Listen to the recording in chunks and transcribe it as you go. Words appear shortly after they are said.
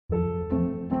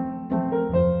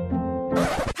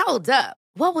Hold up.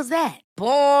 What was that?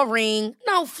 Boring.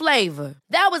 No flavor.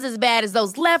 That was as bad as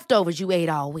those leftovers you ate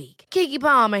all week. Keke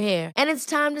Palmer here, and it's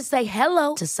time to say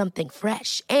hello to something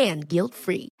fresh and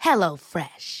guilt-free. Hello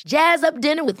Fresh. Jazz up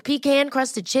dinner with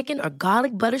pecan-crusted chicken or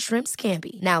garlic butter shrimp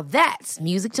scampi. Now that's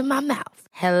music to my mouth.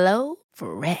 Hello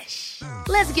Fresh.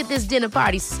 Let's get this dinner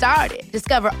party started.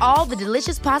 Discover all the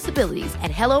delicious possibilities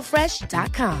at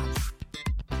hellofresh.com.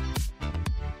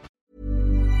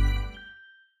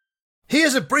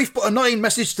 Here's a brief but annoying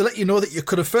message to let you know that you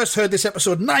could have first heard this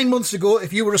episode 9 months ago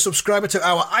if you were a subscriber to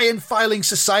our Iron Filing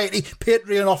Society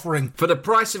Patreon offering. For the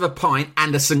price of a pint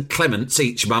and a St Clement's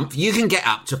each month, you can get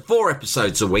up to 4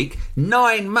 episodes a week,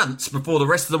 9 months before the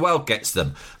rest of the world gets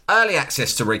them. Early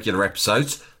access to regular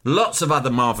episodes, lots of other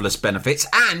marvellous benefits,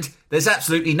 and there's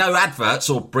absolutely no adverts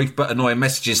or brief but annoying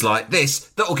messages like this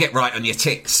that'll get right on your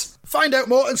ticks. Find out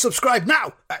more and subscribe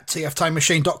now at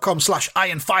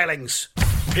tftimemachine.com/ironfilings.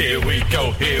 Here we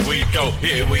go, here we go,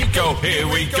 here we go, here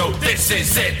we go, this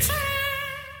is it!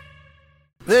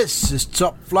 This is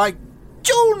Top Flight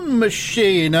Tune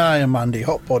Machine. I am Andy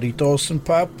Hotbody Dawson.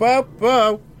 Pow, pow,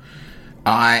 pow.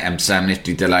 I am Sam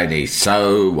Nifty Delaney,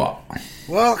 so what?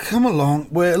 Well, come along.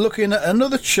 We're looking at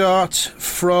another chart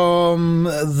from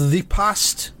the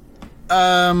past.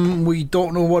 We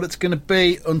don't know what it's going to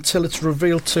be until it's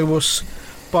revealed to us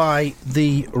by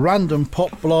the random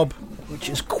pop blob, which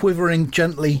is quivering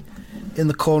gently in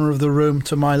the corner of the room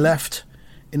to my left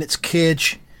in its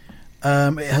cage.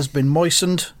 It has been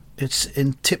moistened. It's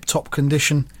in tip-top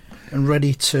condition and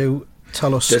ready to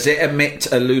tell us. Does it emit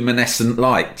a luminescent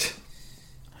light?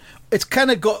 It's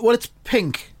kind of got, well, it's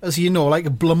pink, as you know, like a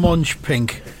blancmange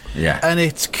pink. Yeah. And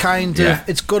it's kind of,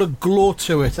 it's got a glow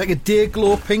to it, like a day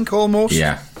glow pink almost.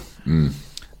 Yeah.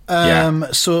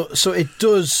 So it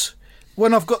does,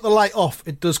 when I've got the light off,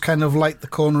 it does kind of light the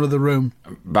corner of the room.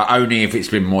 But only if it's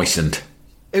been moistened.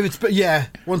 But yeah,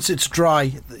 once it's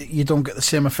dry, you don't get the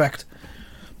same effect.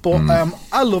 But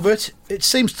I love it. It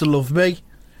seems to love me.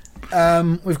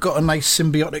 We've got a nice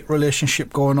symbiotic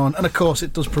relationship going on, and of course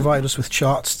it does provide us with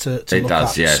charts to look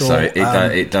at.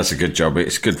 It does a good job.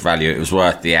 It's good value. It was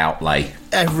worth the outlay.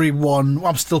 Everyone,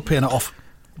 I'm still paying it off,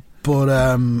 but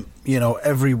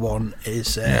everyone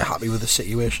is happy with the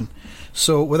situation.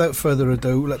 So without further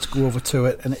ado, let's go over to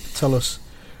it and tell us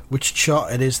which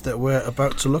chart it is that we're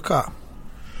about to look at.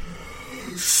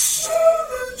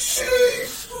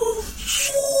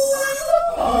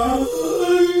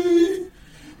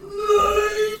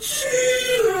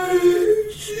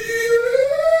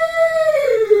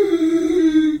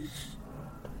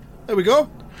 There we go.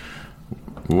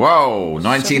 Whoa,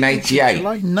 1988.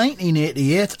 July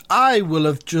 1988. I will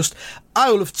have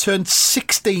turned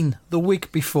 16 the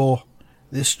week before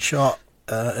this chart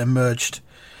emerged.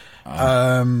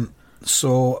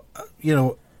 So,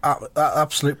 at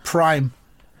absolute prime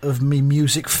of me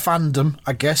music fandom,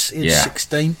 I guess, age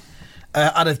 16.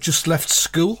 I'd have just left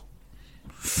school.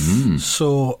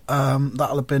 So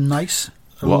that'll have been nice.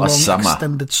 What a summer.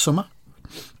 Extended summer.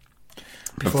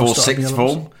 Before sixth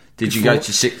form? Did you go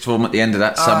to sixth form at the end of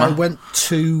that summer? I went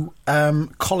to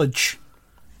college.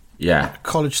 Yeah.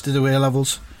 College to do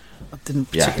A-levels. I didn't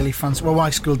particularly fancy... Well, my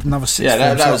school didn't have a sixth form.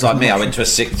 Yeah, that was like me. I went to a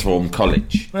sixth form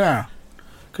college. Yeah.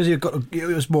 Because it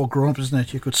was more grown-up, isn't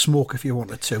it? You could smoke if you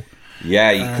wanted to.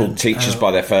 Yeah, you called teachers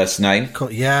by their first name.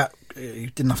 Yeah.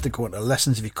 You didn't have to go into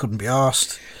lessons if you couldn't be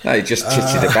asked. No, you just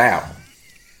titted about.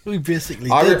 We basically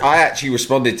did. I actually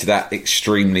responded to that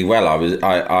extremely well.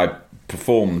 I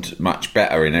performed much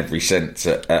better in every sense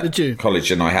at college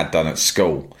than I had done at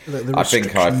school. I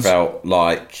think I felt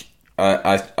like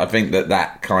I think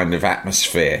that kind of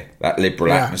atmosphere, that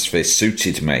liberal atmosphere,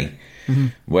 suited me. Mm-hmm.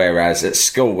 Whereas at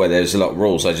school, where there was a lot of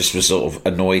rules, I just was sort of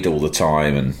annoyed all the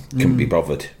time and couldn't be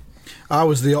bothered. I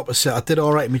was the opposite. I did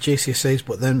all right in my GCSEs,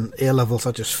 but then A-levels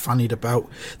I just fannied about.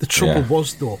 The trouble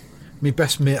was, though, my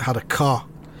best mate had a car.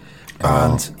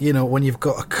 And, when you've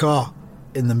got a car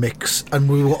in the mix, and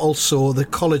we were also, the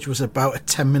college was about a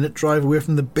 10-minute drive away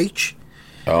from the beach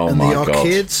and the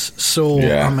arcades. So,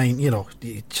 I mean, you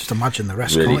just imagine the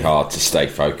rest. Really hard to stay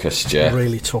focused,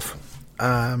 Really tough.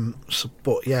 So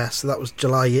that was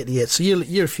July 88. So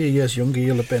you're a few years younger.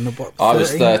 You'll have been about 13. I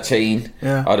was 13.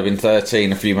 Yeah. I'd have been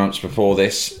 13 a few months before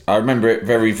this. I remember it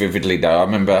very vividly, though. I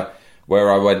remember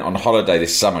where I went on holiday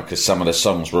this summer, because some of the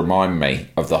songs remind me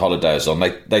of the holiday I was on.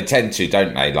 They tend to,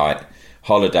 don't they? Like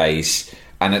holidays.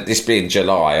 And at this being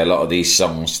July, a lot of these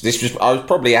songs... I was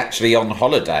probably actually on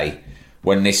holiday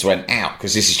when this went out,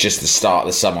 because this is just the start of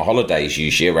the summer holidays,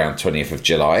 usually around 20th of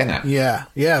July, isn't it? Yeah,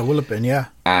 it will have been, yeah.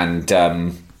 And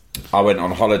I went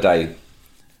on holiday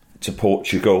to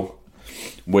Portugal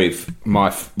with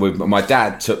my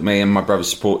dad took me and my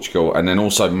brothers to Portugal, and then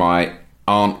also my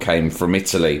aunt came from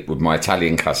Italy with my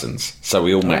Italian cousins. So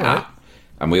we all met up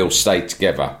and we all stayed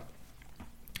together.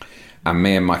 And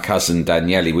me and my cousin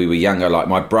Daniele, we were younger, like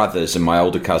my brothers and my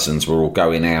older cousins were all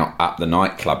going out at the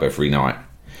nightclub every night.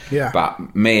 Yeah.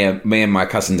 But me and my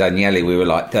cousin Daniele, we were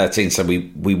like 13, so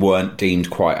we weren't deemed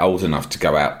quite old enough to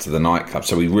go out to the nightclub.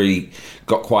 So we really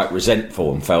got quite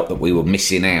resentful and felt that we were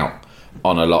missing out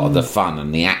on a lot of the fun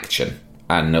and the action,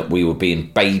 and that we were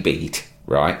being babied,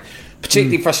 right?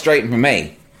 Particularly frustrating for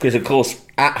me, because of course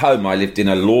at home I lived in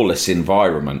a lawless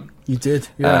environment. You did,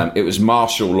 yeah. It was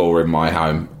martial law in my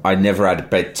home. I never had a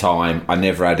bedtime. I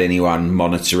never had anyone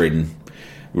monitoring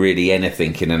really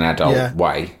anything in an adult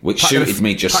way, which suited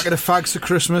me just... Packet of fags for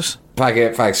Christmas.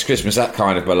 Packet of fags for Christmas, that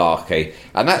kind of malarkey.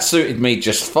 And that suited me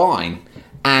just fine.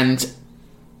 And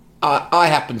I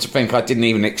happen to think I didn't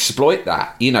even exploit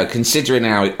that. You know, considering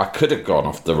how I could have gone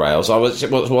off the rails,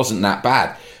 it wasn't that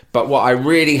bad. But what I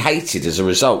really hated as a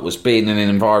result was being in an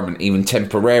environment, even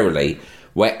temporarily,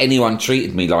 where anyone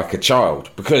treated me like a child,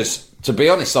 because to be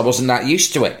honest I wasn't that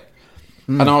used to it,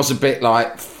 and I was a bit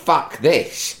like, fuck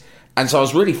this. And so I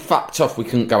was really fucked off we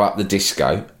couldn't go up the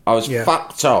disco. I was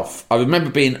fucked off. I remember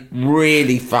being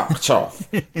really fucked off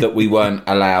that we weren't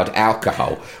allowed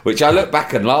alcohol, which I look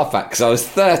back and laugh at because I was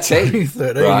 13,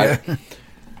 13, right? Yeah.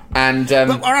 And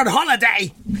but we're on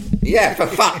holiday. Yeah, for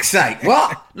fuck's sake.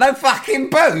 What? No fucking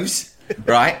booze,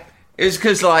 right? It was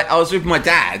because, like, I was with my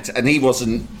dad, and he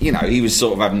wasn't, you know, he was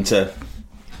sort of having to.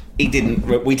 We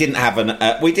didn't have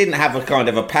a kind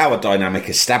of a power dynamic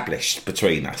established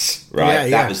between us,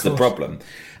 right? That was the problem.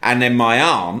 And then my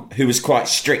aunt, who was quite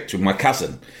strict with my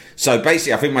cousin. So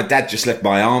basically, I think my dad just left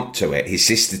my aunt to it, his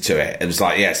sister to it. It was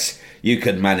like, yes, you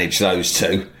can manage those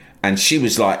two. And she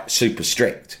was like super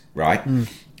strict, right?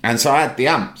 And so I had the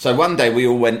aunt. So one day we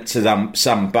all went to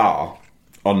some bar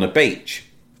on the beach.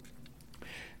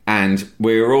 And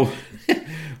we were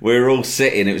all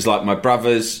sitting. It was like my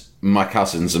brothers, my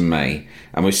cousins, and me.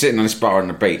 And we were sitting on this bar on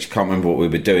the beach. Can't remember what we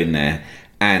were doing there.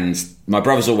 And my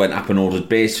brothers all went up and ordered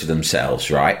beers for themselves,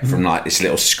 right? From like this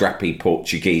little scrappy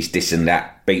Portuguese this and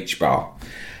that beach bar.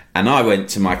 And I went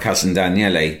to my cousin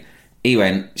Daniele. He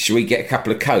went, should we get a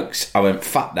couple of Cokes? I went,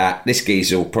 fuck that. This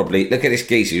geezer will probably... Look at this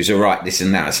geezer, he's all right, this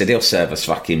and that. I said, he'll serve us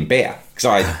fucking beer.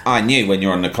 Because I knew when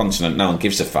you're on the continent, no one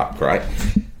gives a fuck, right?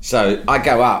 So I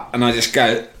go up and I just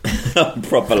go,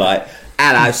 proper like,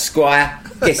 hello, Squire.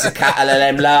 Get a couple of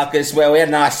them lagers, will you?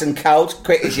 Nice and cold,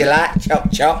 quick as you like,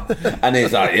 chop, chop. And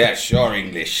he's like, yeah, sure,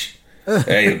 English.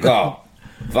 There you go.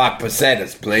 5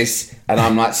 pesetas, please. And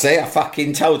I'm like, see, I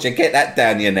fucking told you, get that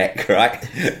down your neck, right?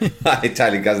 My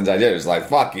Italian cousin Daniel, it was like,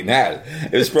 fucking hell.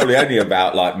 It was probably only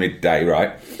about like midday,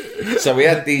 right? So we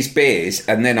had these beers,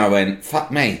 and then I went, fuck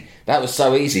me, that was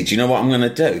so easy. Do you know what I'm going to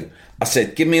do? I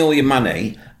said, give me all your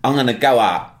money. I'm going to go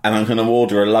up and I'm going to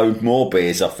order a load more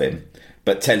beers off him,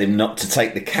 but tell him not to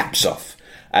take the caps off.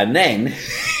 And then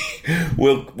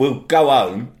we'll go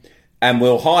home and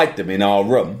we'll hide them in our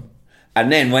room.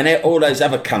 And then when all those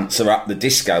other cunts are up the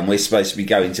disco and we're supposed to be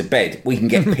going to bed, we can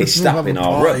get pissed up in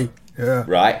our room. Yeah.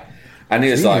 Right? And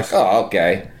he was like, oh,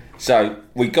 okay. So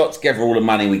we got together all the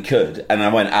money we could, and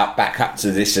I went back up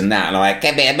to this and that, and I went,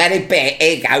 give me a many beer,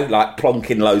 here you go, like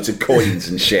plonking loads of coins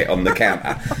and shit on the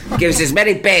counter. Give us as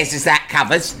many beers as that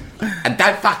covers, and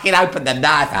don't fucking open them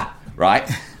neither, right?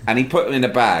 And he put them in a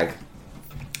bag.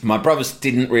 My brothers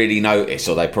didn't really notice,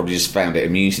 or they probably just found it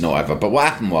amusing or whatever, but what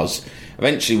happened was,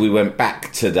 eventually we went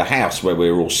back to the house where we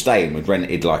were all staying. We'd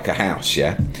rented like a house,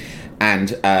 yeah?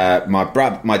 And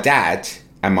my dad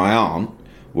and my aunt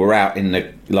were out in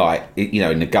the, like, you know,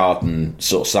 in the garden,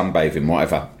 sort of sunbathing,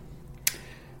 whatever.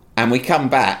 And we come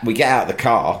back, we get out of the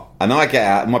car, and I get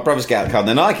out, and my brothers get out of the car, and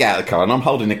then I get out of the car, and I'm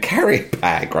holding a carrier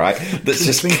bag, right, that's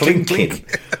just clinking.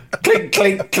 Clink,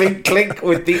 clink, clink, clink,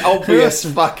 with the obvious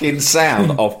fucking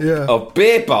sound of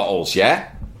beer bottles,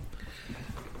 yeah?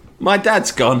 My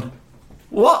dad's gone,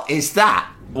 what is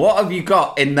that? What have you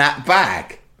got in that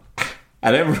bag?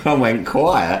 And everyone went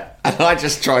quiet, and I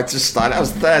just tried to style. I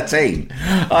was 13.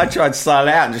 I tried to style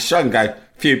it out and just show and go, a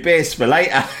few beers for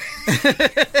later.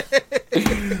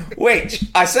 Which,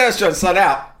 I say I was trying to style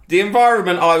out. The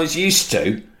environment I was used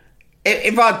to,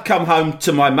 if I'd come home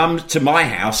to my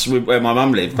house where my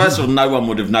mum lived, first of all, no one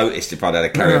would have noticed if I'd had a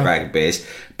carrier bag of beers.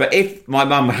 But if my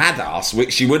mum had asked,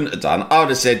 which she wouldn't have done, I would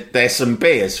have said, there's some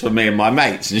beers for me and my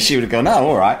mates. And she would have gone, oh,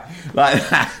 all right.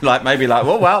 Like maybe like,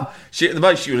 well, at the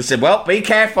most she would have said, well, be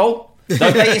careful.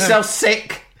 Don't get yourself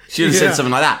sick. She would have said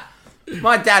something like that.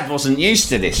 My dad wasn't used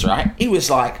to this, right? He was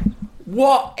like,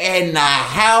 what in the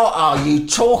hell are you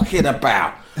talking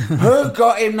about? Who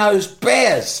got him those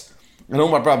beers? And all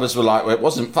my brothers were like, well, it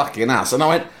wasn't fucking us. And I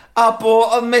went, I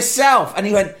bought them myself. And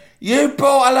he went, you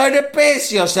bought a load of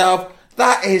beers yourself?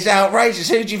 That is outrageous.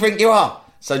 Who do you think you are?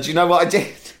 So do you know what I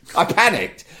did? I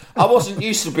panicked. I wasn't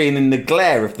used to being in the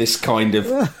glare of this kind of,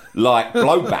 like,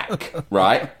 blowback,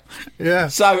 right? Yeah.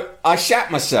 So I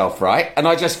shat myself, right? And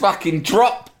I just fucking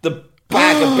dropped the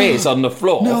bag of beers on the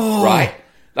floor, right?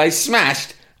 They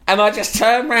smashed. And I just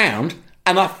turned round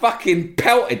and I fucking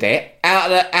pelted it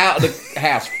out of the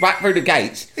house, back through the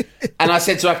gates. And I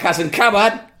said to our cousin, come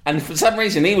on. And for some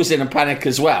reason, he was in a panic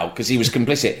as well, because he was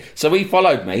complicit. So he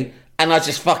followed me, and I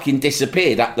just fucking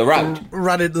disappeared up the road.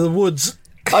 Ran into the woods.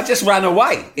 I just ran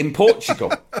away in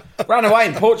Portugal. And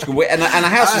a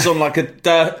house was on like a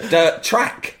dirt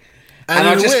track. And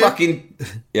I just fucking...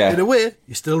 Yeah. In a way,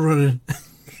 you're still running.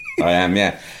 I am,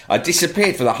 yeah. I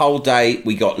disappeared for the whole day.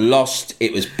 We got lost.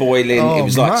 It was boiling. It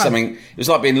was like something... It was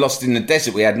like being lost in the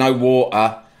desert. We had no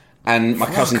water. And my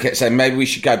cousin kept saying, maybe we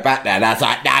should go back there. And I was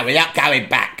like, no, we're not going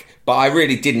back. But I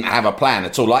really didn't have a plan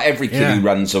at all. Like every kid who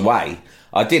runs away,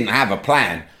 I didn't have a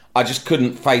plan. I just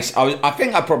couldn't face... I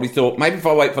think I probably thought, maybe if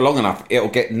I wait for long enough, it'll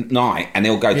get night and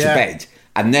he'll go to bed.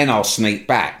 And then I'll sneak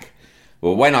back.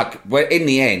 Well, in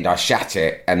the end, I shat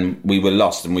it and we were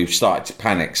lost and we started to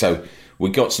panic. So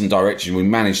we got some direction. We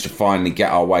managed to finally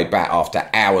get our way back after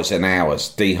hours and hours,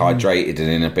 dehydrated and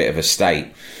in a bit of a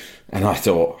state. And I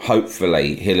thought,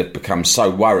 hopefully, he'll have become so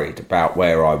worried about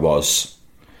where I was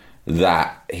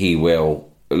that he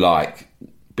will, like,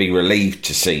 be relieved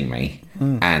to see me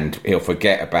and he'll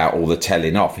forget about all the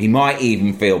telling off. He might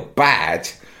even feel bad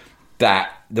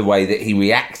that the way that he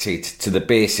reacted to the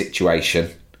beer situation.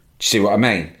 Do you see what I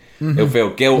mean? Mm-hmm. He'll feel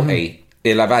guilty. Mm-hmm.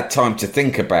 He'll have had time to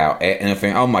think about it and he'll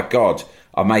think, oh, my God,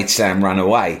 I made Sam run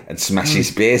away and smash his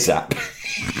beers up.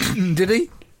 Did he?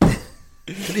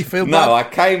 Did he feel bad? No, I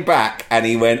came back and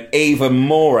he went even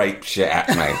more apeshit at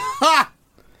me.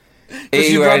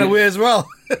 Because you ran away as well.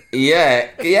 yeah,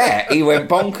 he went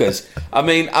bonkers. I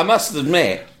mean, I must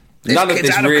admit, none of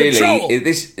this really...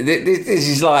 This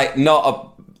is like not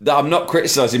a... I'm not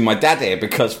criticising my dad here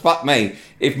because, fuck me,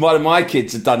 if one of my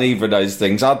kids had done either of those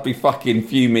things, I'd be fucking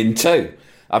fuming too.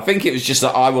 I think it was just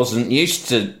that I wasn't used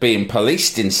to being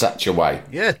policed in such a way.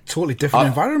 Yeah, totally different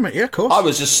environment, yeah, of course. I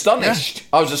was astonished.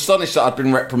 Yeah. I was astonished that I'd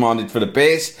been reprimanded for the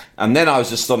beers, and then I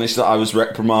was astonished that I was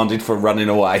reprimanded for running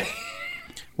away.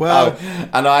 Well,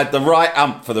 and I had the right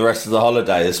ump for the rest of the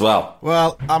holiday as well.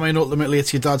 Well, I mean, ultimately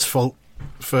it's your dad's fault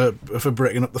for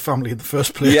breaking up the family in the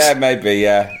first place. Yeah, maybe,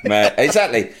 yeah.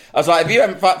 Exactly. I was like, if you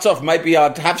hadn't fucked off, maybe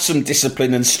I'd have some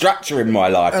discipline and structure in my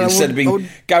life instead of being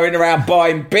going around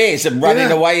buying beers and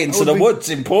running away into the woods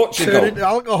in Portugal. Turn into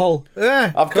alcohol.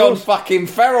 Yeah, I've gone fucking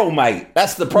feral, mate.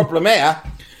 That's the problem here.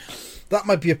 That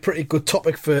might be a pretty good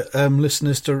topic for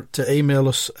listeners to email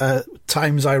us.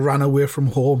 Times I ran away from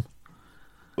home.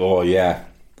 Oh, yeah.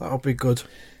 That'll be good.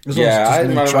 Yeah, I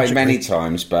ran away many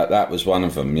times, but that was one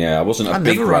of them. Yeah, I wasn't a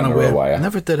big runner away. I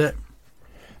never did it.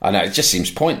 I know, it just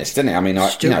seems pointless, doesn't it? I mean,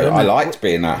 I liked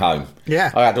being at home.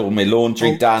 Yeah. I had all my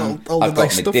laundry done. I've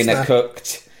got my dinner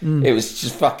cooked. It was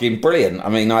just fucking brilliant. I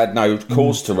mean, I had no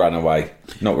cause to run away.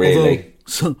 Not really.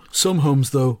 Although, some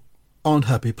homes, though, aren't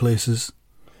happy places.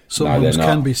 Some homes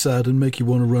can be sad and make you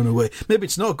want to run away. Maybe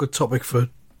it's not a good topic for...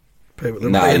 We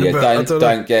don't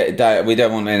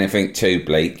want anything too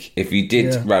bleak. If you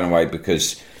did run away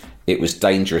because it was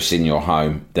dangerous in your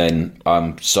home, then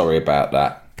I'm sorry about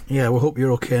that. Yeah, we hope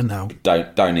you're okay now.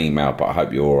 Don't email, but I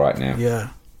hope you're all right now. Yeah,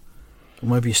 or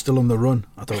maybe you're still on the run.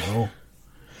 I don't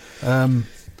know.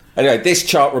 Anyway, this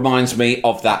chart reminds me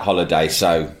of that holiday.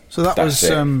 So that was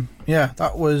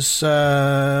that was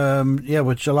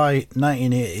with July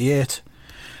 1988.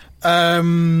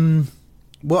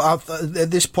 Well, at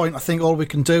this point, I think all we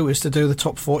can do is to do the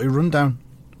top 40 rundown.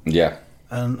 Yeah.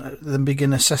 And then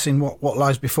begin assessing what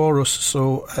lies before us.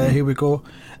 So here we go.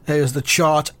 Here's the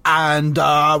chart. And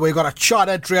we've got a chart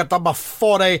entry at number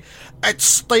 40. It's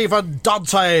Stephen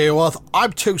Dante with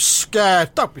I'm Too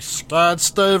Scared. Don't be scared,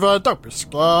 Stephen. Don't be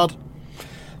scared.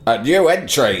 A new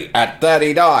entry at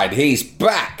 39. He's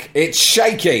back. It's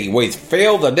Shaky with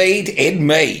Feel the Need in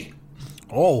Me.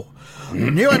 Oh.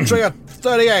 New entry at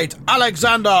 38,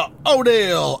 Alexander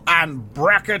O'Neill, and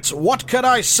brackets, what can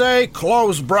I say,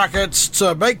 close brackets,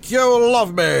 to make you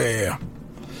love me.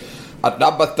 At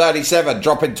number 37,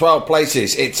 dropping 12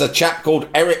 places, it's a chap called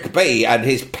Eric B and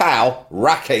his pal,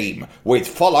 Rakim, with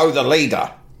Follow the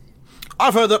Leader.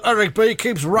 I've heard that Eric B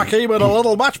keeps Rakim in a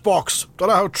little matchbox. Don't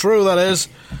know how true that is.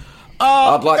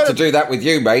 I'd like to do that with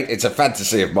you, mate. It's a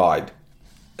fantasy of mine.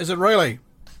 Is it really?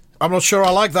 I'm not sure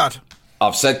I like that.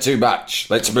 I've said too much.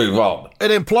 Let's move on.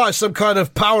 It implies some kind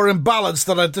of power imbalance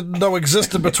that I didn't know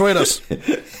existed between us.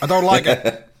 I don't like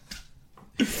it.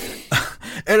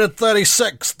 In at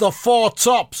 36, the Four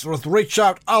Tops with Reach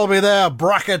Out, I'll Be There,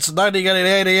 brackets,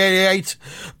 1988,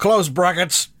 close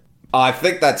brackets. I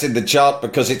think that's in the chart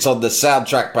because it's on the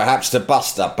soundtrack perhaps to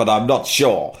Buster, but I'm not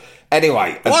sure.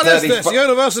 Anyway. What is this,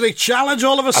 University Challenge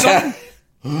all of a sudden?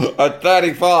 At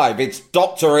 35, it's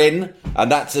Doctor In,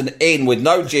 and that's an in with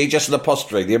no G, just an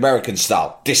apostrophe, the American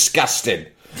style. Disgusting.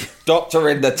 Doctor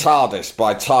In the TARDIS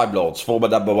by Time Lords, former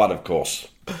number 1, of course.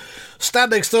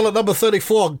 Standing still at number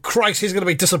 34, Christ, he's going to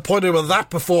be disappointed with that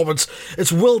performance.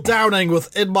 It's Will Downing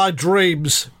with In My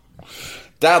Dreams.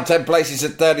 Down 10 places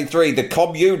at 33, the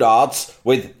Communards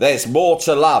with There's More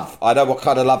to Love. I know what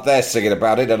kind of love they're singing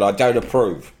about it, and I don't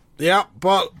approve. Yeah,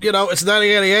 but, you know, it's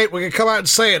 1988. We can come out and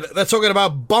say it. They're talking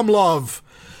about bum love.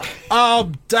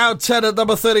 Down 10 at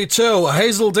number 32,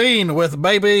 Hazel Dean with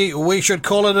Maybe We Should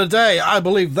Call It a Day. I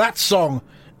believe that song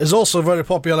is also very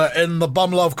popular in the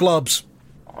bum love clubs.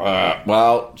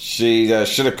 Well, she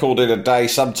should have called it a day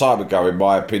some time ago, in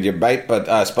my opinion, mate, but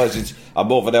I suppose I'm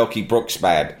more of an Elkie Brooks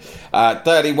man.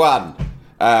 31,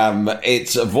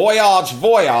 it's Voyage,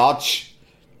 Voyage,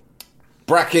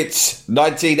 brackets,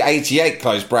 1988,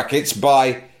 close brackets,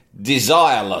 by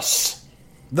Desireless.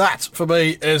 That, for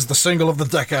me, is the single of the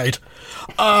decade.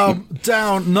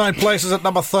 Down 9 places at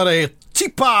number 30,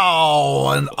 T-Pow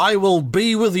and I Will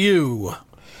Be With You.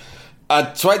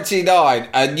 At 29,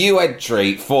 a new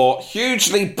entry for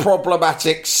hugely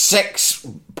problematic sex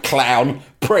clown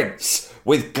Prince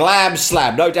with Glam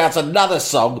Slam. No doubt another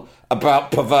song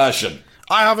about perversion.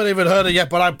 I haven't even heard it yet,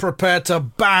 but I'm prepared to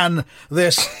ban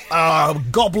this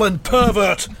goblin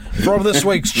pervert from this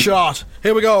week's chart.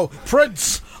 Here we go.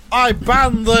 Prince, I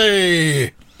ban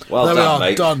thee. Well there done, we are,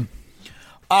 mate.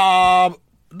 Done.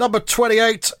 Number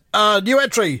 28, new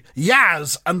entry,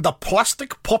 Yaz and the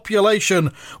Plastic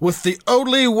Population with The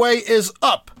Only Way Is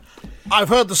Up. I've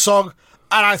heard the song,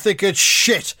 and I think it's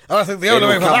shit. And I think the only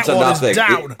way for that one is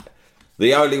down.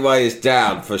 The only way is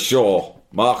down, for sure.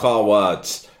 Mark our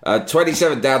words.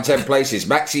 27 down 10 places,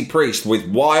 Maxi Priest with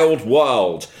Wild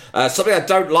World. Something I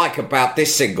don't like about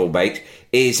this single, mate,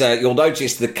 is you'll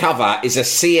notice the cover is a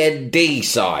CND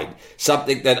sign.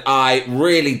 Something that I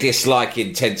really dislike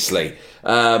intensely.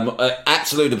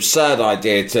 Absolute absurd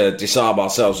idea to disarm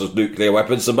ourselves with nuclear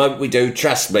weapons. The moment we do,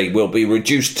 trust me, we'll be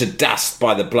reduced to dust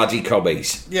by the bloody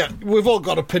commies. Yeah, we've all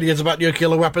got opinions about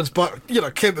nuclear weapons, but, you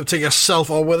know, keep them to yourself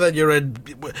or within you're in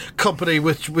company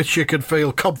which you can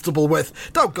feel comfortable with.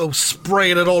 Don't go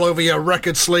spraying it all over your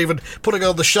record sleeve and putting it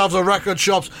on the shelves of record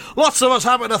shops. Lots of us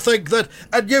happen to think that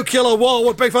a nuclear war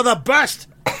would be for the best.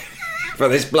 For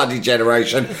this bloody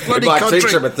generation. Bloody it might country.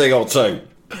 teach them a thing or two.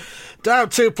 Down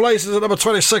 2 places at number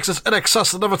 26 is In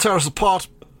Excess and Never Tear Us Apart.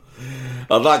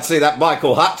 I'd like to see that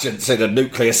Michael Hutchence in a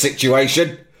nuclear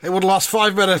situation. It would last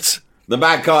 5 minutes. The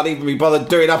man can't even be bothered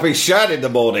doing up his shirt in the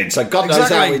morning, so God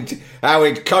Exactly. knows how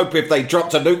he'd cope if they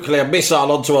dropped a nuclear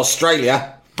missile onto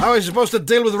Australia. How are you supposed to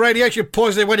deal with radiation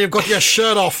poisoning when you've got your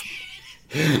shirt off?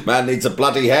 Man needs a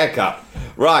bloody haircut.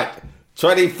 Right,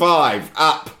 25,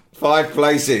 up 5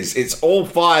 places. It's all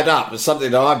fired up. It's something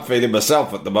that I'm feeling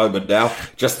myself at the moment now.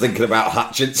 Just thinking about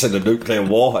Hutchence and the nuclear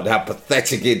war and how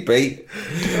pathetic it'd be.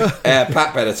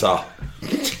 Pat Benatar.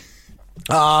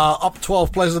 Up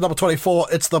 12 places at number 24,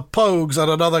 it's the Pogues and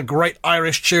another great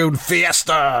Irish tune,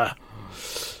 Fiesta.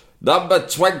 Number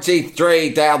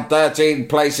 23, down 13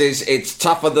 places, it's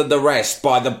Tougher Than the Rest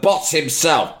by the boss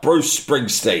himself, Bruce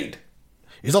Springsteen.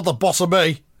 He's not the boss of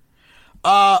me.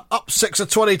 Up 6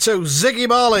 at 22, Ziggy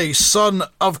Marley, son,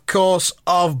 of course,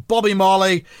 of Bobby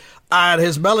Marley and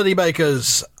his Melody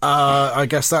Makers. I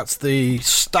guess that's the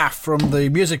staff from the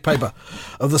music paper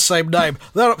of the same name.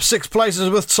 They're up 6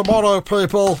 places with Tomorrow,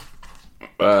 people.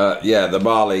 Yeah, the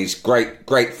Marleys,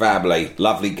 great family,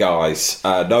 lovely guys.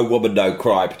 No Woman, No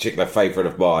Cry, particular favourite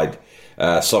of mine.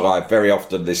 Song I very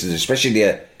often listen to, especially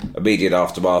the immediate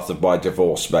aftermath of my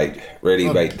divorce, mate. Really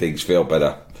made things feel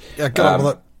better. Yeah, get on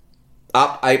with it.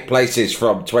 Up 8 places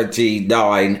from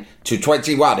 29 to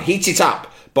 21. Heat It Up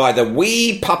by the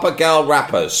Wee Papa Girl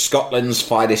Rappers, Scotland's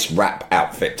finest rap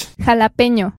outfit.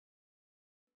 Jalapeño.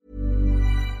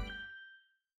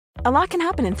 A lot can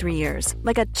happen in 3 years,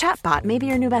 like a chatbot may be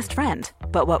your new best friend.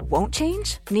 But what won't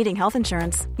change? Needing health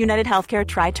insurance. United Healthcare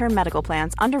Tri-Term Medical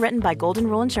Plans, underwritten by Golden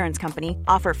Rule Insurance Company,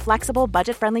 offer flexible,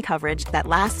 budget-friendly coverage that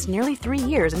lasts nearly 3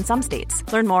 years in some states.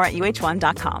 Learn more at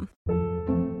uh1.com.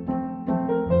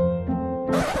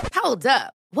 Hold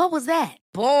up. What was that?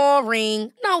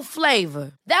 Boring. No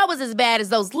flavor. That was as bad as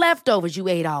those leftovers you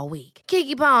ate all week.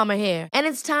 Keke Palmer here, and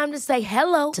it's time to say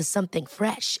hello to something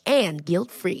fresh and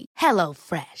guilt-free. Hello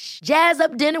Fresh. Jazz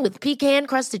up dinner with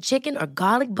pecan-crusted chicken or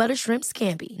garlic butter shrimp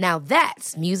scampi. Now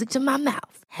that's music to my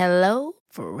mouth. Hello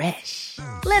Fresh.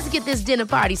 Let's get this dinner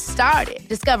party started.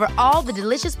 Discover all the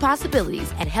delicious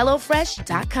possibilities at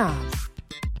hellofresh.com.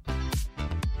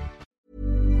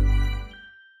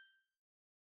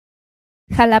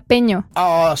 Jalapeño.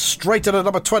 Straight in at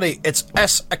number 20, it's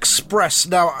S Express.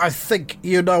 Now, I think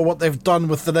you know what they've done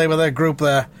with the name of their group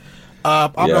there.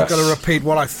 I'm not going to repeat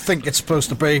what I think it's supposed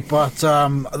to be, but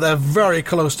they're very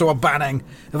close to a banning.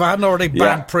 If I hadn't already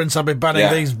banned Prince, I'd be banning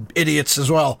these idiots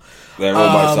as well. They're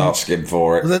almost asking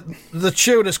for it. The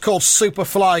tune is called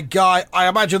Superfly Guy. I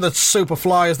imagine that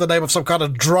Superfly is the name of some kind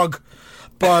of drug,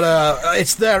 but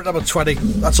it's there at number 20.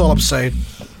 That's all I'm saying.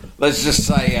 Let's just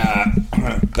say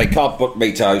they can't book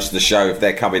me to host the show if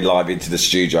they're coming live into the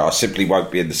studio. I simply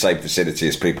won't be in the same vicinity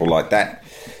as people like that,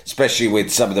 especially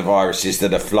with some of the viruses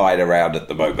that are flying around at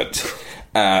the moment.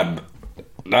 Down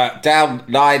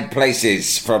 9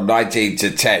 places from 19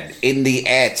 to 10. In the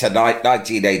Air Tonight,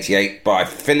 1988 by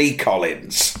Philly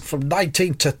Collins. From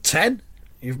 19 to 10?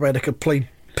 You've made a complete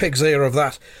pig's ear of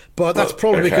that. But that's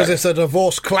probably because it's a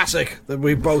divorce classic that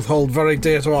we both hold very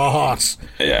dear to our hearts.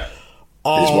 Yeah.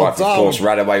 His wife, of course,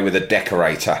 ran away with a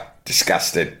decorator.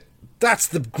 Disgusting. That's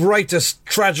the greatest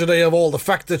tragedy of all, the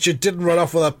fact that she didn't run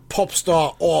off with a pop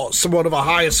star or someone of a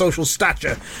higher social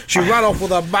stature. She ran off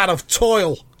with a man of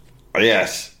toil.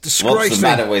 Yes. Disgracing. What's the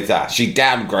matter with that? She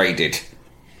downgraded.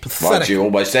 Pathetic. Mind you,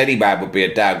 almost any man would be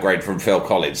a downgrade from Phil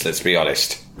Collins, let's be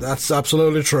honest. That's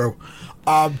absolutely true.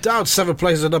 Down 7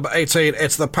 places at number 18,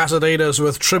 it's the Pasadenas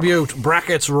with Tribute,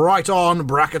 brackets right on,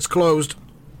 brackets closed.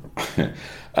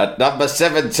 At number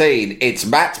 17, it's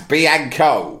Matt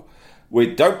Bianco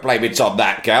with Don't Blame It On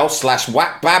That Girl /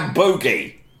 Whack Bam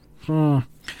Boogie. Sounds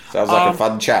like a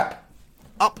fun chap.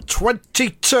 Up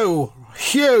 22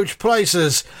 huge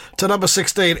places to number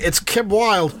 16, it's Kim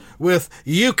Wilde with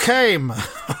You Came.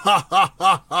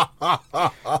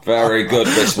 Very good,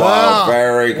 Miss Wilde.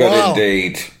 Very good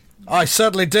indeed. I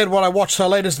certainly did when I watched her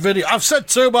latest video. I've said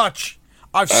too much.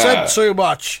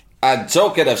 And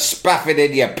talking of spaffing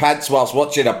in your pants whilst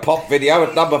watching a pop video,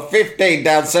 at number 15,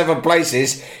 down 7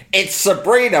 places, it's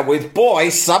Sabrina with Boy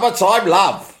Summertime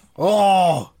Love.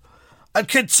 Oh, and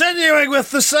continuing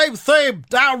with the same theme,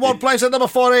 down 1 place at number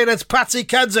 14, it's Patsy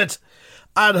Kensit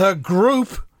and her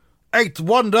group, Eighth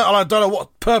Wonder, and I don't know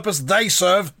what purpose they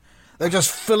serve. They just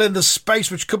fill in the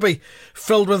space which could be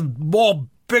filled with more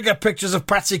bigger pictures of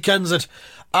Patsy Kensit.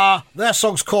 Their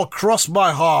song's called Cross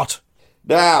My Heart.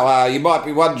 Now, you might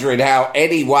be wondering how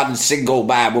any one single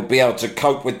man would be able to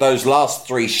cope with those last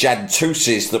 3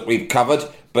 chanteuses that we've covered.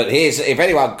 But if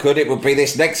anyone could, it would be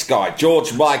this next guy,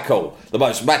 George Michael, the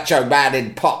most macho man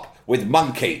in pop, with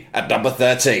Monkey at number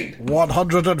 13.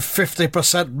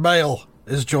 150% male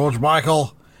is George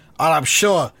Michael. And I'm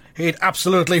sure he'd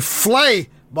absolutely flay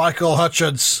Michael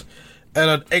Hutchence in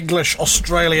an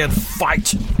English-Australian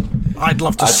fight. I'd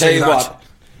love to see that. What,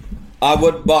 I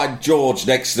wouldn't mind George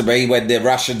next to me when the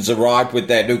Russians arrived with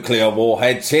their nuclear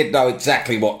warheads. He'd know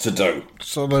exactly what to do.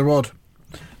 So they would.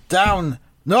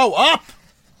 Up!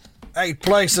 8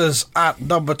 places at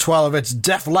number 12. It's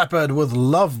Def Leppard with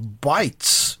Love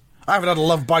Bites. I haven't had a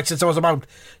Love Bite since I was about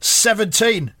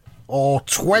 17 or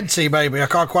 20, maybe. I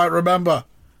can't quite remember.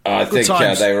 I think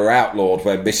they were outlawed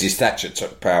when Mrs. Thatcher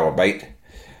took power, mate.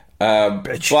 By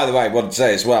the way, I want to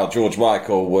say as well, George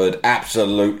Michael would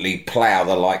absolutely plough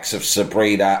the likes of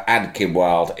Sabrina and Kim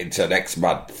Wilde into next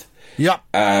month. Yep.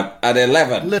 At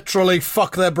 11. Literally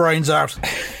fuck their brains out.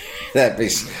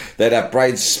 They'd have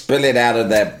brains spilling out of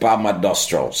their bum and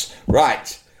nostrils.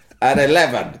 Right. At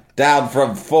 11, down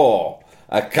from 4,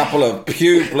 a couple of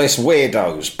pubeless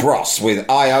weirdos, Bros, with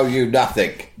I Owe You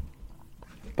Nothing.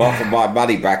 Apart from my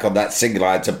money back on that single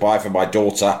I had to buy for my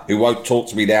daughter, who won't talk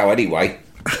to me now anyway.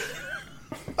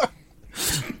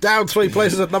 Down 3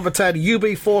 places at number 10,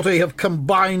 UB40 have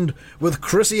combined with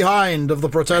Chrissy Hind of the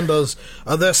Pretenders,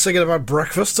 and they're singing about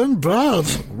breakfast and bed.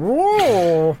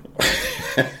 Whoa.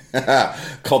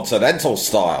 Continental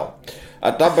style.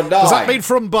 At number 9... Does that mean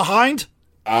from behind?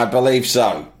 I believe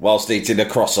so, whilst eating a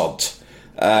croissant.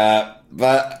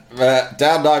 But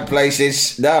down 9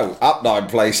 places... No, up 9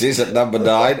 places at number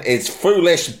 9, it's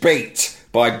Foolish Beat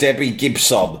by Debbie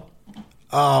Gibson.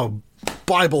 Oh,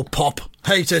 Bible pop.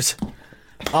 Hate it.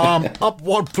 Up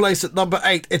 1 place at number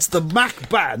 8, it's the Mac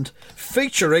Band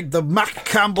featuring the Mac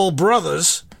Campbell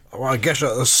Brothers. Well, I guess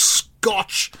a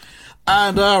Scotch.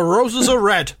 And Roses Are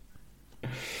Red.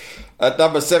 At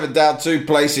number 7, down 2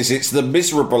 places, it's the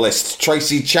miserablest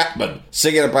Tracy Chapman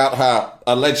singing about her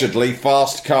allegedly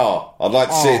fast car. I'd like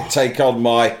to see it take on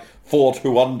my Ford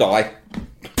Hyundai.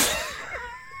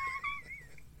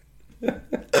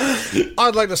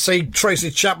 I'd like to see Tracy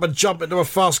Chapman jump into a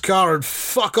fast car and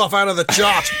fuck off out of the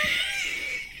chart.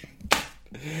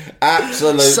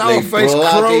 Absolutely Sour-faced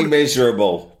bloody crone.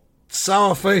 miserable.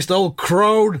 Sour-faced old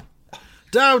crone.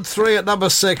 Down 3 at number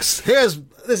 6.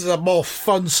 This is a more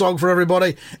fun song for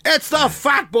everybody. It's the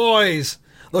Fat Boys.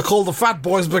 They're called the Fat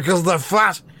Boys because they're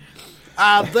fat.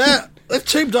 And they've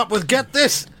teamed up with, get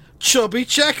this, Chubby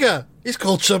Checker. He's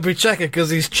called Chubby Checker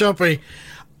because he's chubby.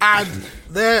 And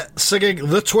they're singing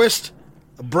The Twist,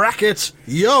 brackets,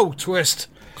 Yo Twist,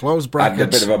 close brackets. And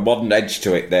a bit of a modern edge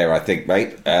to it there, I think,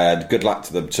 mate. And good luck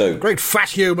to them too. Great fat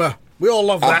humour. We all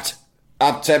love that.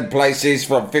 Up 10 places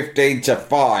from 15 to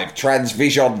 5.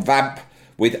 Transvision Vamp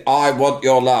with I Want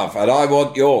Your Love. And I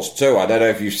Want Yours too. I don't know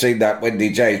if you've seen that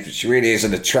Wendy James, but she really is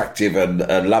an attractive and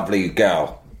lovely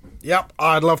girl. Yep,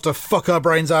 I'd love to fuck her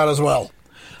brains out as well.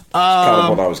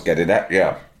 Kind of what I was getting at,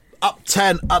 yeah. Up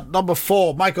 10 at number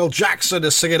 4, Michael Jackson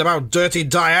is singing about Dirty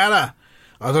Diana.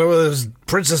 I don't know whether it's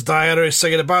Princess Diana he's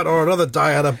singing about or another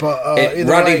Diana, but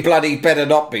Ruddy bloody better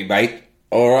not be, mate.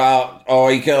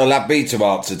 Or you gonna have me to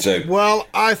answer to. Well,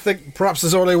 I think perhaps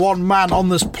there's only one man on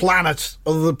this planet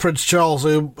other than Prince Charles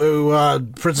who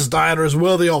Princess Diana is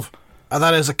worthy of, and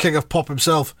that is the king of pop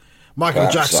himself, Michael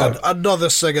Perhaps Jackson. so. Another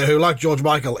singer who, like George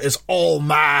Michael, is all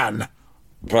man.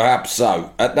 Perhaps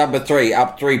so. At number 3,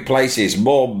 up 3 places,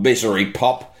 more misery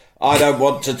pop. I don't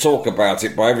want to talk about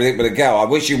it by everything but a go. I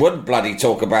wish you wouldn't bloody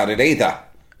talk about it either.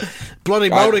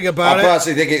 Bloody moaning about I it.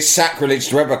 personally think it's sacrilege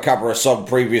to ever cover a song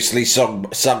previously sung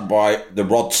by the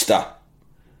Rodster.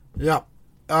 Yeah.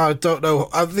 I don't know.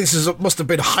 Must have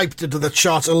been hyped into the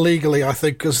charts illegally, I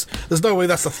think, because there's no way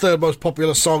that's the third most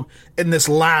popular song in this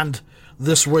land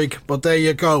this week. But there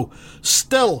you go.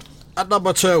 Still at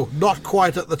number 2, not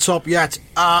quite at the top yet.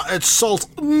 It's Salt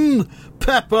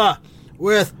Pepper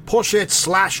with Push It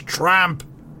 / Tramp.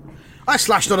 I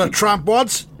slashed on a tramp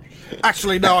once.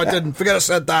 Actually, no, I didn't. Forget I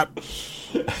said that.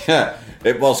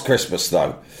 It was Christmas,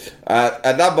 though.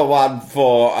 At number 1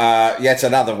 for yet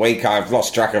another week, I've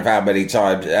lost track of how many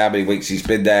weeks he's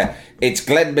been there. It's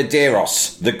Glenn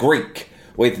Medeiros, the Greek,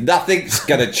 with Nothing's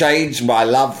Gonna Change My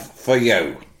Love for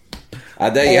You.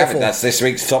 And there you have it. That's this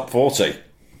week's top 40.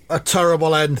 A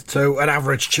terrible end to an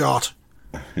average chart.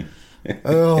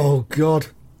 Oh, God.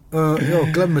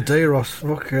 Glenn Medeiros.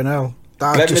 Fucking hell.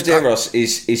 Glenn Medeiros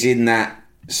is in that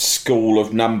school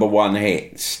of number 1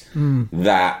 hits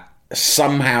that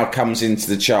somehow comes into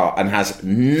the chart and has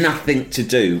nothing to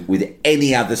do with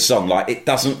any other song. Like, it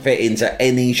doesn't fit into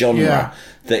any genre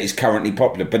that is currently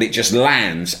popular, but it just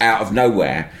lands out of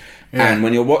nowhere. Yeah. And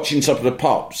when you're watching Top of the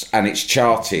Pops and it's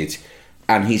charted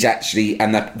and he's actually,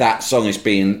 and that song is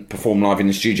being performed live in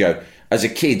the studio, as a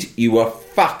kid you were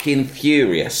fucking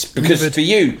furious because for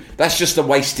you that's just a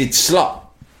wasted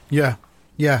slot. Yeah,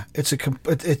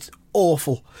 it's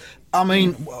awful. I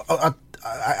mean,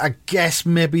 I guess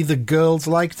maybe the girls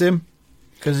liked him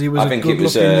because he was. I think it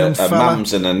was a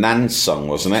mums and a nans song,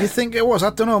 wasn't it? Do you think it was?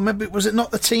 I don't know. Maybe was it not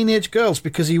the teenage girls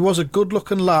because he was a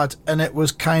good-looking lad and it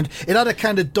was it had a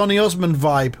kind of Donny Osmond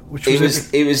vibe, which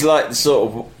was. It was like the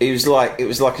sort of. It was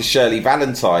like a Shirley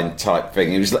Valentine type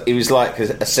thing. It was like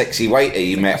a sexy waiter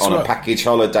you met on a package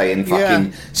holiday in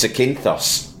fucking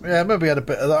Zakynthos. Yeah, maybe had a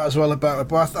bit of that as well about it.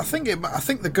 But I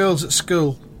think the girls at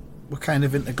school were kind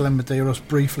of into Glenn Medeiros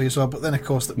briefly as well, but then of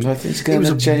course Nothing's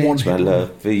Gonna Change My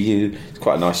Love for You. It's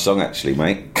quite a nice song actually,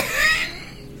 mate.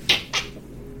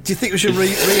 Do you think we should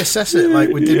reassess it like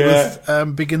we did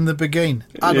with Begin the Begin?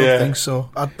 I don't think so.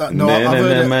 I've heard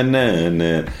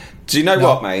it. Do you know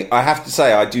what, mate? I have to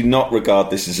say I do not regard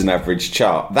this as an average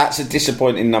chart. That's a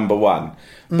disappointing number 1,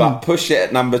 but push it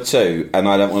at number 2 and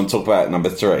I don't want to talk about it at number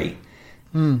 3.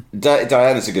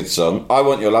 Diana's a good song. I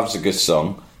Want Your Love's a good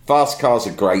song. Fast Car's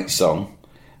a great song.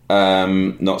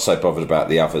 Not so bothered about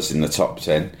the others in the top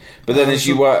 10. But then as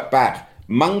you work back,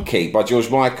 Monkey by George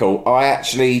Michael, I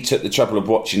actually took the trouble of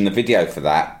watching the video for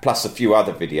that, plus a few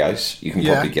other videos. You can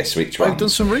probably guess which one. I've done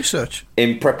some research.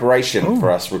 In preparation for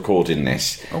us recording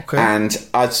this. Okay. And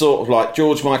I'd sort of like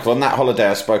George Michael, on that holiday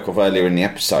I spoke of earlier in the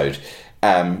episode,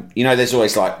 there's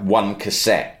always like one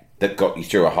cassette that got you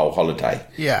through a whole holiday.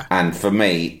 Yeah. And for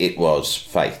me, it was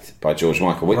Faith by George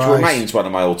Michael, which remains one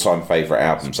of my all-time favourite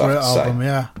albums, I have to say.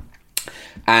 Yeah.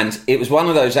 And it was one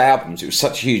of those albums, it was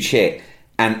such a huge hit,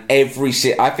 and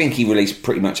I think he released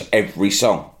pretty much every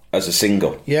song as a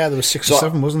single. Yeah, there was 6 or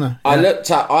 7, wasn't there? I Yeah. looked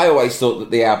up. I always thought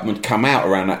that the album had come out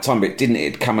around that time, but it didn't.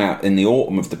 It had come out in the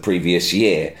autumn of the previous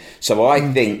year. So I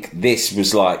think this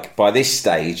was like, by this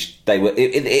stage, they were.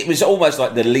 It was almost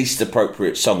like the least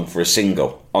appropriate song for a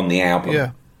single on the album.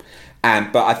 Yeah.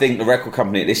 But I think the record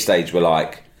company at this stage were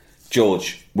like,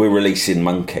 George, we're releasing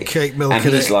Monkey. Keep milking and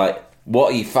he's it. like,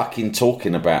 what are you fucking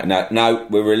talking about? No,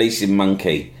 we're releasing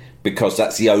Monkey because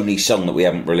that's the only song that we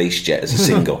haven't released yet as a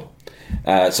single.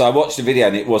 So I watched the video,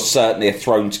 and it was certainly a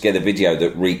thrown together video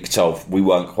that reeked of, we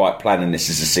weren't quite planning this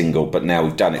as a single, but now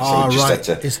we've done it, so we just had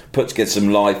to put together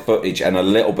some live footage and a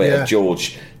little bit of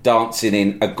George dancing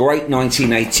in a great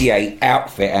 1988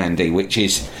 outfit, Andy, which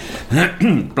is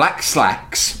black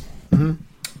slacks,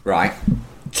 right,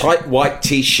 tight white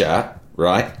t-shirt,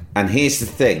 right, and here's the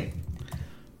thing,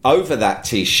 over that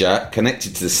t-shirt,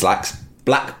 connected to the slacks,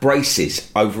 black braces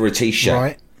over a t-shirt.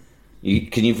 Right.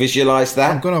 Can you visualise that?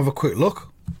 I'm going to have a quick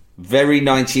look. Very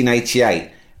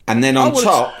 1988. And then on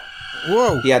top,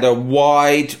 whoa, he had a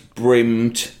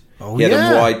wide-brimmed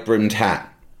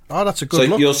hat. Oh, that's a good look.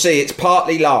 So you'll see it's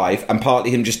partly live and partly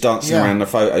him just dancing around the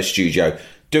photo studio,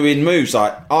 doing moves.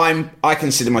 Like I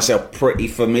consider myself pretty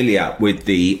familiar with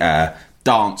the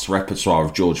dance repertoire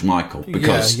of George Michael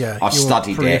because I've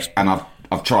studied it and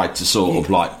I've tried to sort of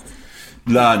like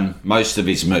learn most of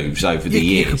his moves over the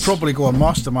years. You could probably go on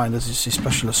Mastermind as his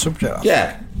specialist subject.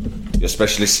 Yeah. Your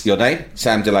specialist, your name,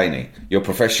 Sam Delaney. Your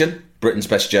profession, Britain's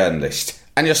best journalist.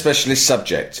 And your specialist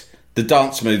subject, the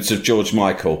dance moves of George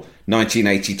Michael,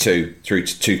 1982 through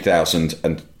to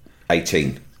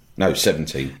 2018. No,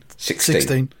 17.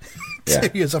 16. Yeah.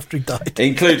 2 years after he died.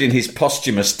 Including his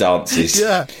posthumous dances.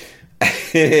 Yeah.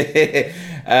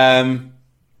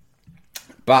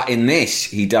 But in this,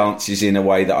 he dances in a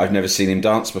way that I've never seen him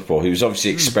dance before. He was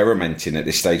obviously experimenting at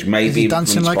this stage, maybe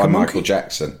influenced like by a monkey? Michael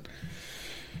Jackson.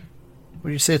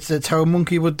 Would you say it's how a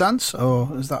monkey would dance, or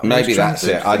is that maybe that's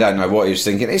it? I don't know what he was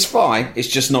thinking. It's fine. It's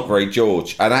just not very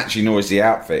George, and actually, nor is the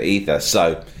outfit either.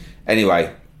 So,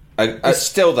 anyway,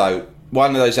 still though,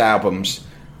 one of those albums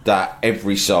that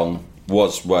every song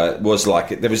was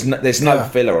like it. There's no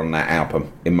filler on that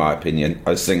album, in my opinion.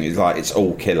 I just think it's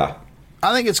all killer.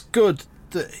 I think it's good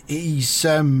that he's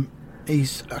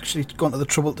actually gone to the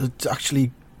trouble to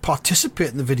actually participate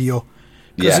in the video,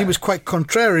 because he was quite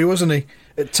contrary, wasn't he,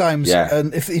 at times? Yeah,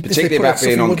 and particularly about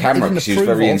being on camera, because he was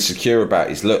very insecure about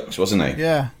his looks, wasn't he?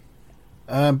 Yeah,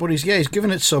 but he's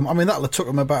given it some. I mean, that'll have took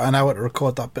him about an hour to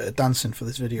record that bit of dancing for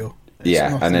this video.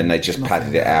 And then they just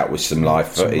padded it out with some live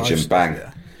footage and bang.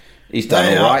 Yeah. He's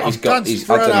done all right. He's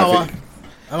for an hour,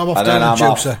 and I'm off down the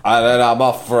juicer. And then I'm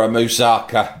off for a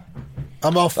moussaka.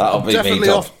 I'm off. I'm definitely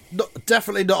off.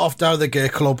 Definitely not off down the gay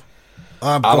club.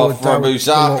 I'm off for a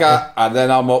moussaka, and then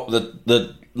I'm up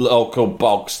the local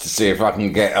bogs to see if I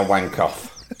can get a wank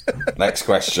off. Next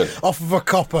question. Off of a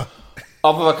copper.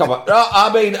 Off of a copper. No,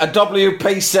 I mean a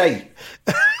WPC.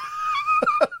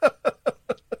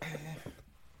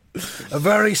 A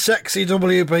very sexy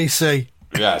WPC.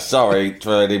 Yeah, sorry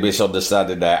for any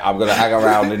misunderstanding there. I'm going to hang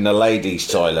around in the ladies'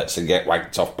 toilets and get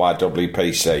wanked off by a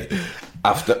WPC.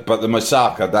 But the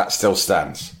Moussaka, that still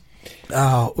stands.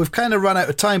 Oh, we've kind of run out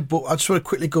of time, but I just want to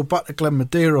quickly go back to Glenn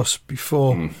Medeiros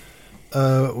before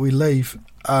we leave.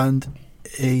 And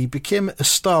he became a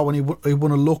star when he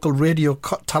won a local radio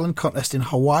talent contest in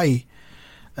Hawaii.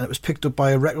 And it was picked up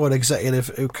by a record executive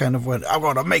who kind of went, I'm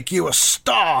going to make you a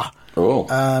star. Oh.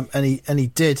 And he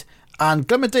did. And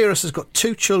Glenn Medeiros has got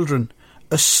 2 children,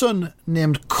 a son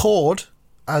named Chord,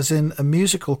 as in a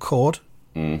musical chord,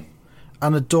 and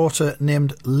a daughter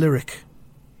named Lyric.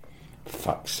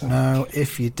 Fuck's sake. Now,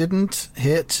 if you didn't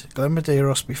hit Glenn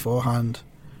Medeiros beforehand,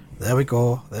 there we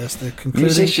go. There's the concluding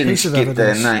Musicians piece of give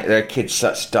evidence. their kids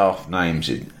such daft names.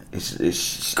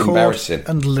 It's Chord embarrassing.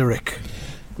 and Lyric.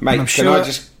 Mate, can sure I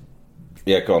just...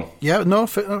 Yeah, go on. Yeah, no,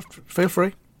 feel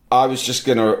free. I was just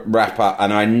going to wrap up,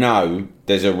 and I know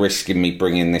there's a risk in me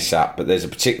bringing this up, but there's a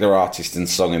particular artist and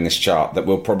song in this chart that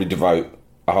we'll probably devote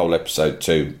a whole episode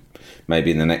to,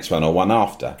 maybe in the next one or one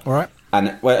after. All right.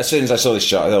 And as soon as I saw this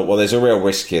chart, I thought, well, there's a real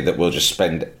risk here that we'll just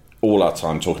spend all our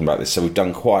time talking about this, so we've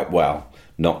done quite well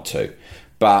not to.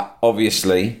 But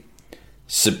obviously,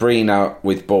 Sabrina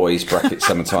with Boys, bracket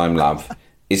Summertime Love,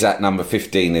 is at number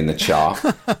 15 in the chart.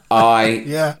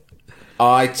 I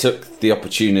took the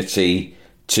opportunity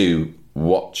to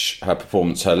watch her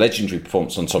performance, her legendary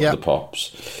performance on Top of the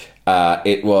Pops.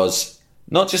 It was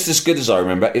not just as good as I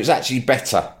remember, it was actually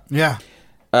better. Yeah.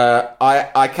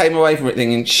 I came away from it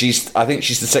thinking I think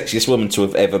she's the sexiest woman to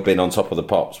have ever been on Top of the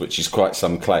Pops, which is quite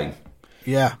some claim.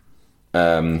 Yeah.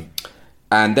 And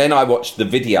then I watched the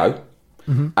video,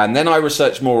 And then I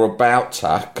researched more about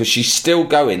her because she's still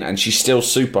going and she's still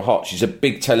super hot. She's a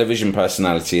big television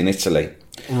personality in Italy.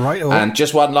 Right. Oh. And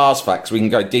just one last fact, so we can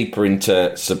go deeper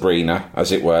into Sabrina,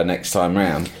 as it were, next time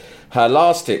round. Her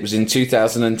last hit was in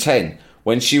 2010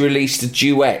 when she released a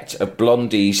duet of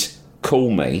Blondie's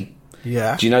Call Me.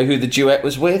 Yeah. Do you know who the duet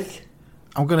was with?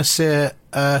 I'm going to say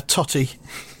Totty.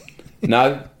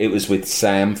 No, it was with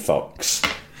Sam Fox.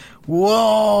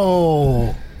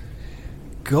 Whoa.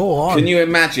 Go on. Can you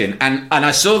imagine? And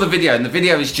I saw the video, and the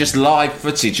video is just live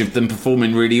footage of them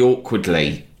performing really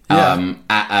awkwardly at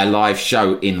a live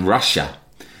show in Russia.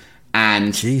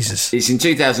 And Jesus. It's in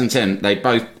 2010. They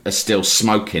both are still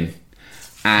smoking.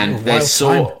 And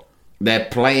they're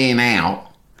playing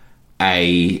out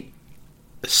a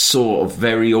sort of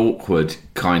very awkward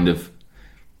kind of,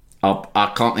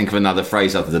 I can't think of another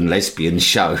phrase other than lesbian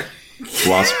show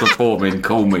whilst performing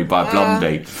Call Me by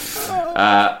Blondie.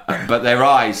 But their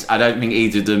eyes, I don't think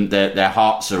either of them, their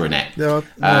hearts are in it. No.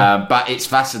 But it's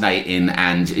fascinating,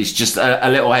 and it's just a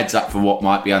little heads up for what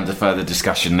might be under further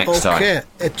discussion next time. Okay,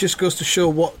 it just goes to show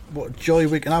what joy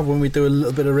we can have when we do a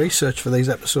little bit of research for these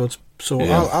episodes. So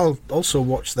Yeah. I'll also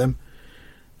watch them.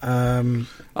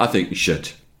 I think you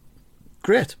should.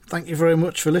 Great. Thank you very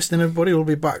much for listening, everybody. We'll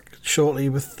be back shortly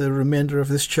with the remainder of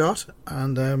this chart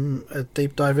and a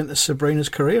deep dive into Sabrina's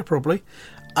career, probably.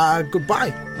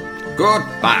 Goodbye.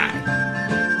 Goodbye.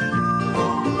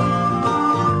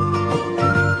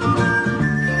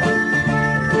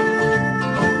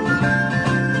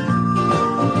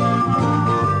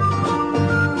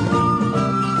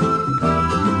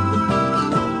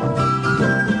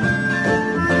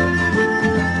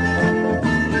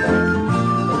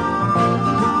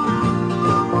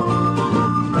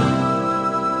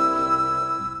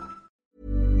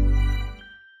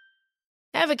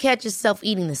 Ever catch yourself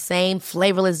eating the same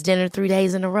flavorless dinner 3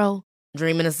 days in a row?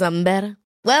 Dreaming of something better?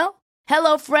 Well,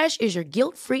 HelloFresh is your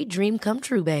guilt-free dream come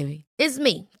true, baby. It's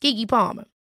me, Keke Palmer.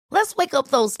 Let's wake up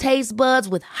those taste buds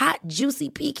with hot, juicy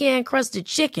pecan-crusted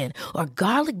chicken or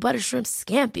garlic butter shrimp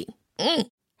scampi.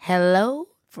 Hello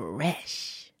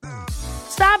Fresh.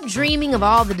 Stop dreaming of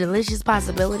all the delicious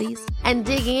possibilities and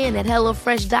dig in at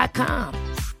HelloFresh.com.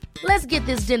 Let's get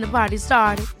this dinner party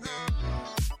started.